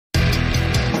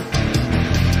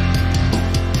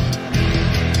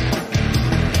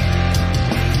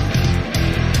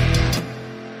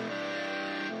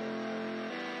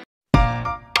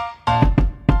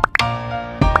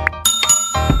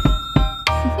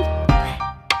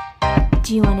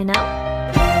Do you want to know?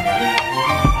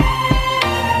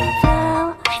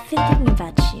 Well, I've been thinking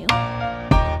about you,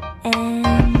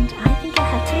 and I think I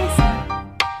have to listen,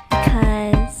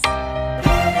 because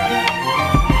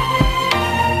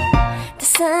the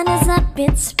sun is up,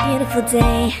 it's a beautiful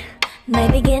day. My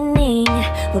beginning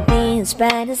will be as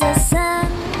bright as the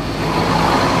sun.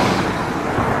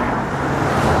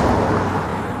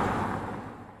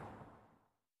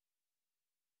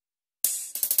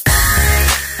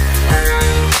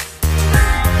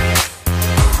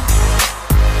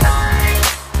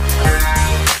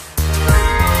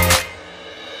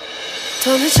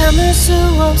 더는 참을 수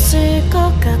없을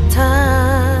것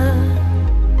같아.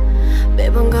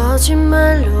 매번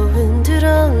거짓말로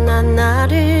흔들어 난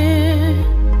나를.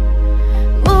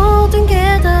 모든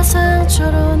게 다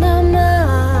상처로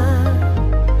남아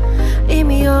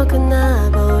이미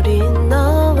어긋나버린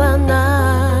너와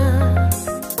나.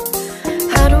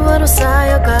 하루하루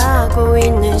쌓여가고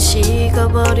있는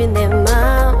식어버린 내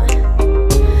맘.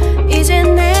 이제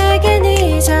내겐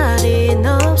이 자리는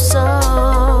없어.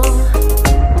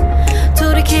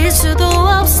 돌이킬 수도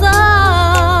없어.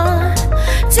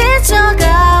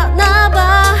 지쳐가나봐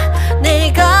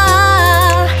내가.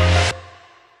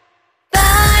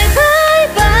 Bye bye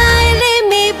bye leave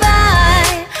me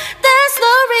by. There's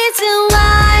no reason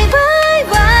why. Bye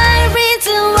bye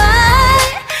reason why.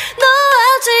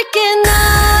 놓아줄게 널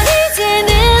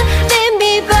이제는 leave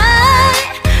me by.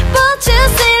 But you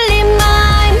still in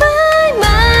my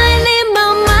mind in my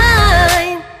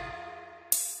mind.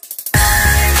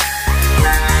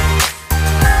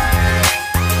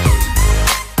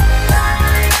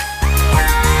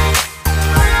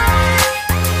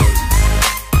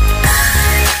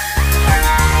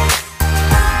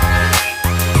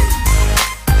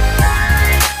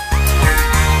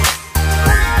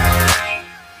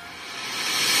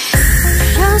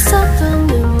 흘렀었던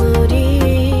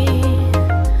눈물이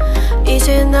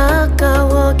이젠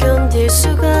아까워 견딜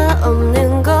수가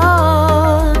없는 것.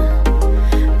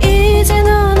 이제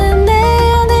너는 내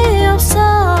안에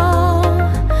없어.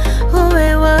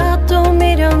 후회와 또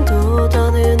미련도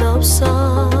더는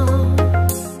없어.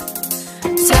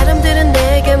 사람들은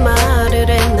내게 말을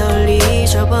해 널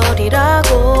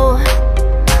잊어버리라고.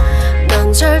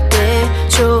 넌 절대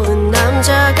좋은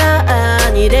남자가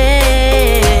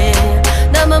아니래.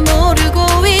 나만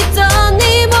모르고 있던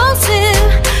네 모습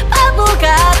바보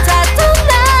같았던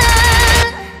난.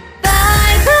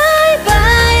 Bye bye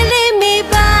bye leave me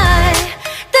by.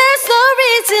 There's no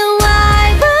reason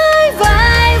why. Bye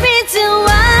bye reason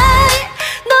why.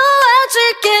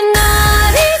 놓아줄게 널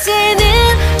이제는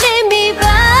leave me by.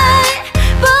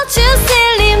 But you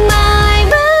still in my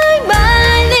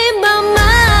mind in my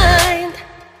mind.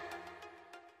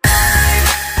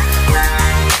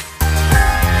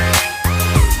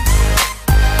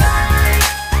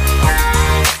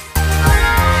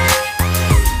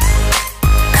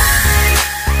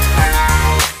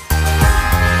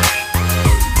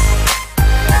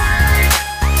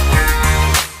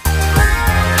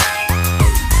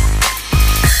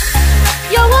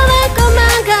 영원할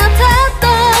것만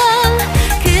같았던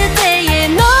그때의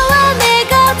너와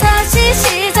내가 다시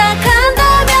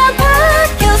시작한다면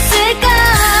바뀌었을까.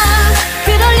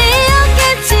 그럴 리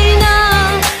없겠지. 넌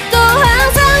또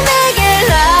항상 내게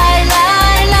lie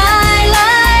lie lie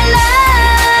lie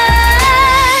lie.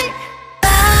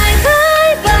 Bye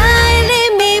bye bye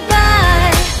leave me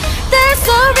by. There's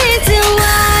no reason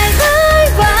why. Bye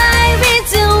bye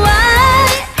reason why.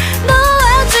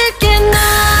 놓아줄게 널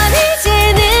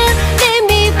이제는 leave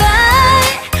me by.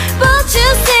 But you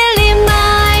still in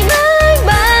my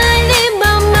mind in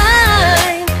my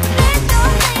mind.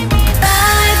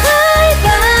 Bye bye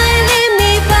bye leave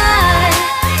me by.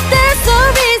 There's no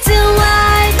reason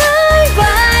why. Bye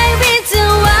bye reason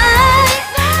why.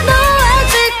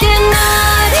 놓아줄게 널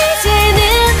이제는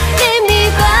leave me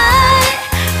by.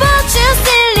 But you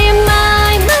still in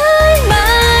my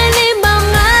mind in my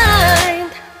mind.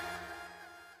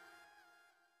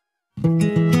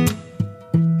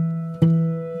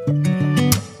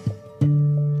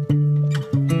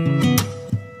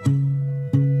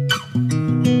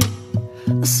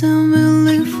 I sound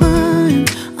really fine.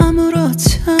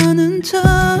 아무렇지 않은 척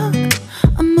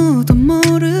아무도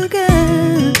모르게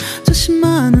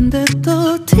조심하는데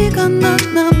또 티가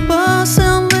났나 봐.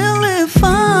 Sound really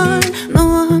fine.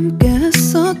 너와 함께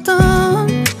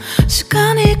했었던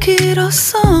시간이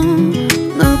길었어.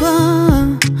 나 봐,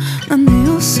 난 네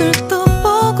옷을 또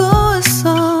보고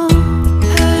있어.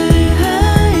 Hey,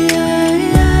 hey, yeah,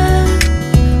 yeah.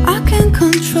 I can't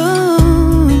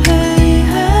control. Hey,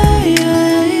 hey,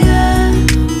 yeah, yeah.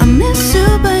 I miss you,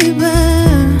 baby.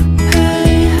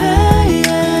 Hey, hey,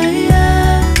 yeah, yeah.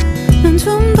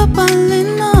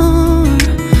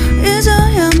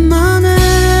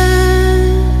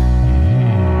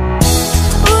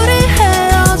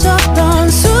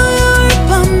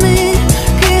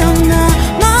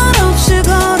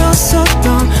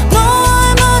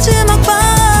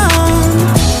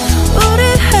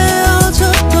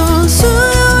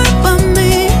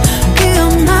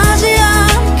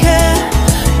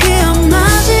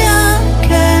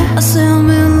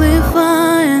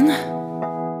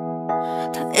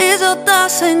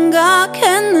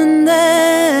 생각했는데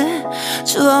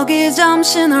추억이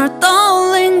잠시 널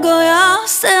떠올린 거야.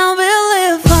 Still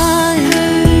believe fine.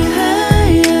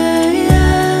 Hey, hey,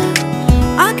 yeah.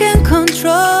 I can't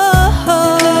control.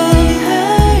 Hey,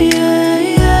 hey,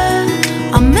 yeah.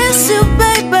 I miss you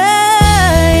baby.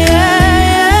 Yeah,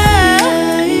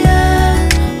 yeah.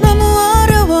 너무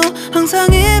어려워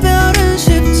항상 이별은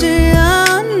쉽지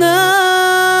않아.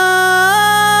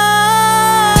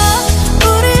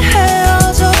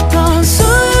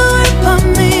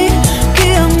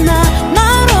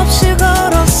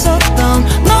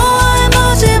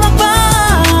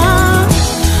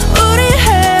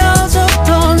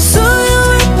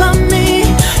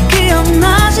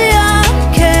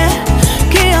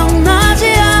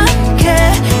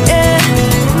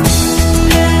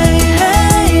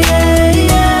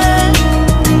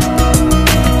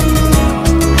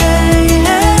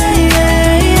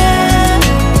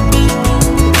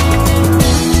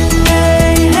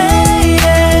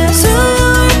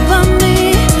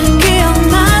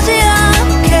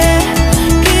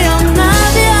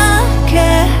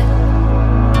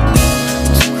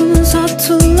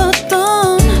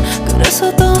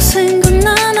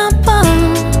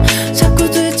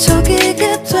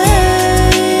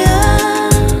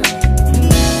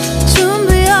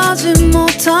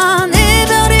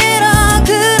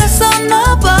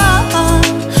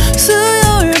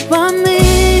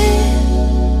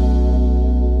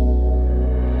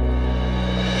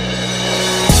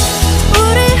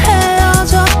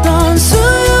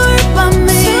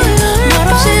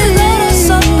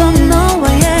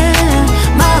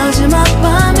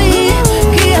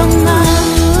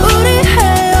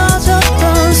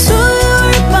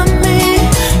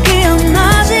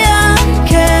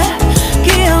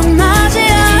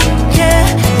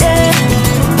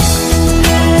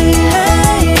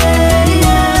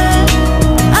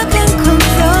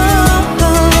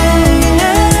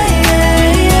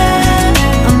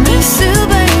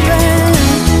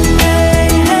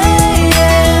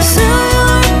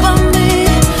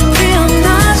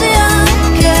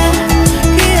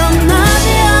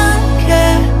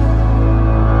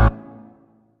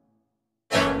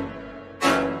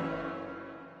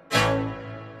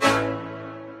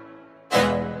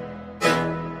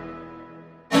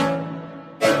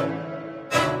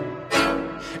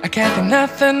 I can't think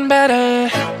nothing better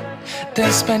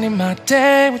than spending my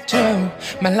day with you.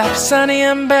 My life is sunny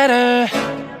and better,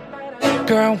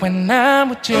 girl, when I'm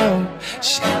with you.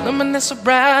 She illuminates so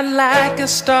bright like a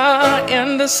star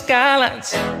in the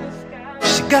skylines.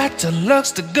 She got the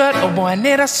looks, the good, oh boy, I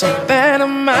need her so bad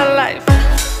in my life.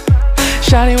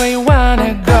 Shawty, where you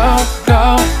wanna go,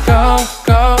 go, go,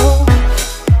 go?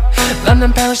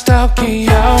 London, Paris,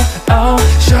 Tokyo, oh,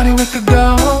 shawty, we could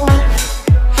go.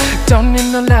 Don't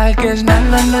need no luggage, nah,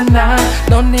 nah, nah, nah.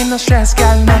 Don't need no stress,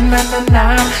 girl, nah, nah, nah,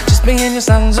 nah. Just me and you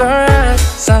sounds alright,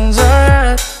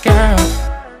 girl.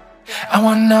 I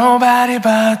want nobody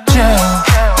but you.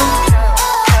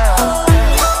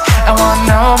 I want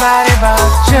nobody but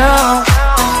you.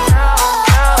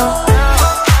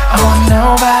 I want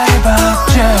nobody but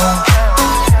you.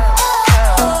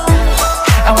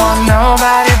 I want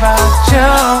nobody but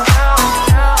you.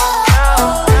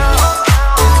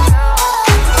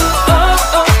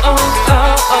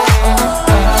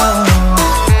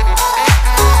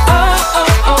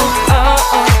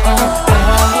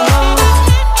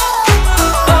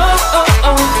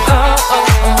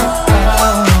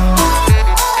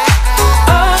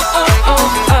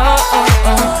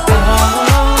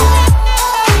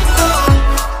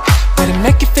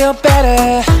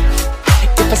 Better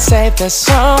if I say there's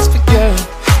songs for you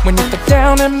when you feel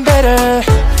down and bitter.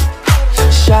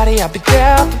 Shawty, I'll be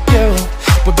there for you.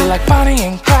 We'll be like Bonnie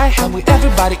and Clyde, how with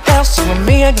everybody else, you and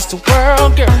me against the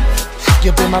world, girl.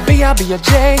 You'll be my B, I'll be your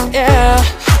J, yeah.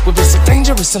 We'll be so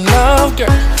dangerous in love, girl.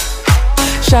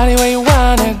 Shawty, where you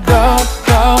wanna go,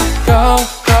 go, go,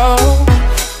 go?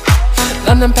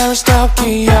 London, Paris,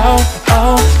 Tokyo,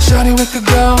 oh, shawty, we could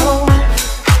go.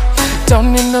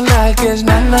 Don't need no luggage,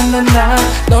 nah, nah, nah, nah.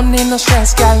 Don't need no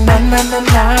stress, girl, nah, nah, nah,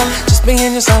 nah. Just me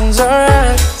and you sounds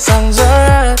alright,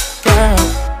 girl.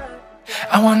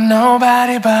 I want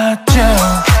nobody but you.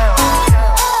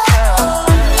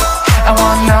 I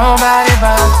want nobody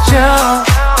but you.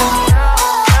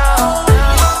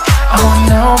 I want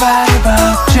nobody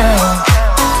but you.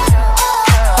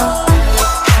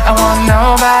 I want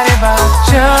nobody but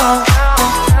you.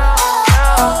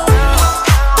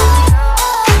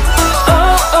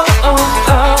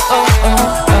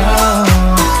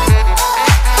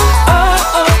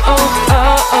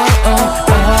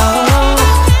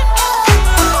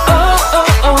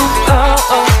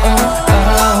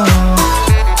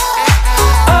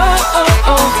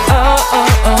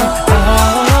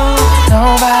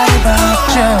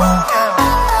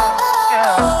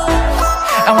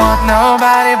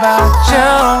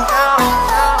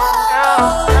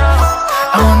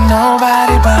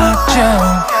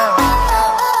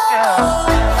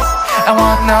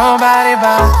 nobody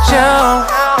but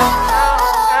you.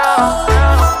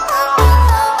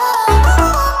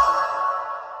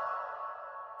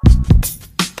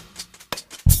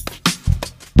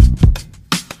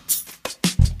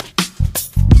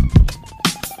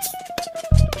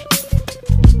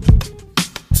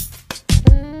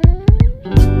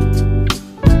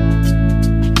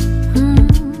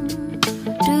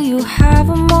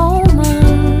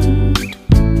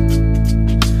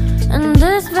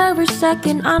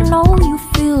 Second, I know you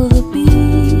feel the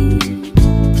beat.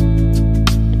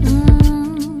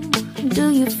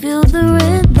 Do you feel the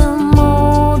rhythm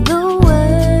all the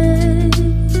way?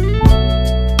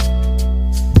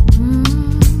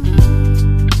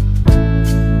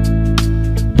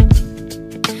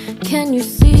 Can you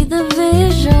see the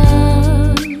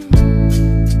vision?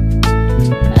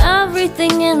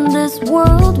 Everything in this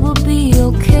world will be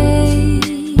okay.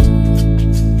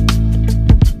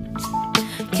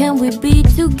 Can we be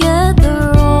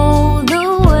together all the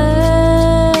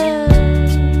way?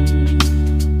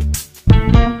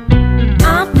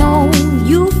 I know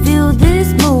you feel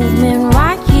this movement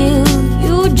right here.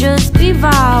 You just be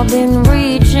vibing,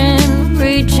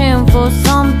 reaching for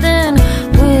something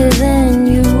within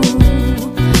you.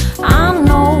 I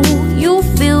know you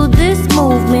feel this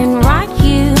movement right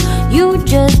here. You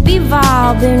just be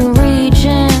vibing,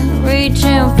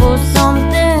 reaching for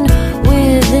something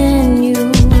within you.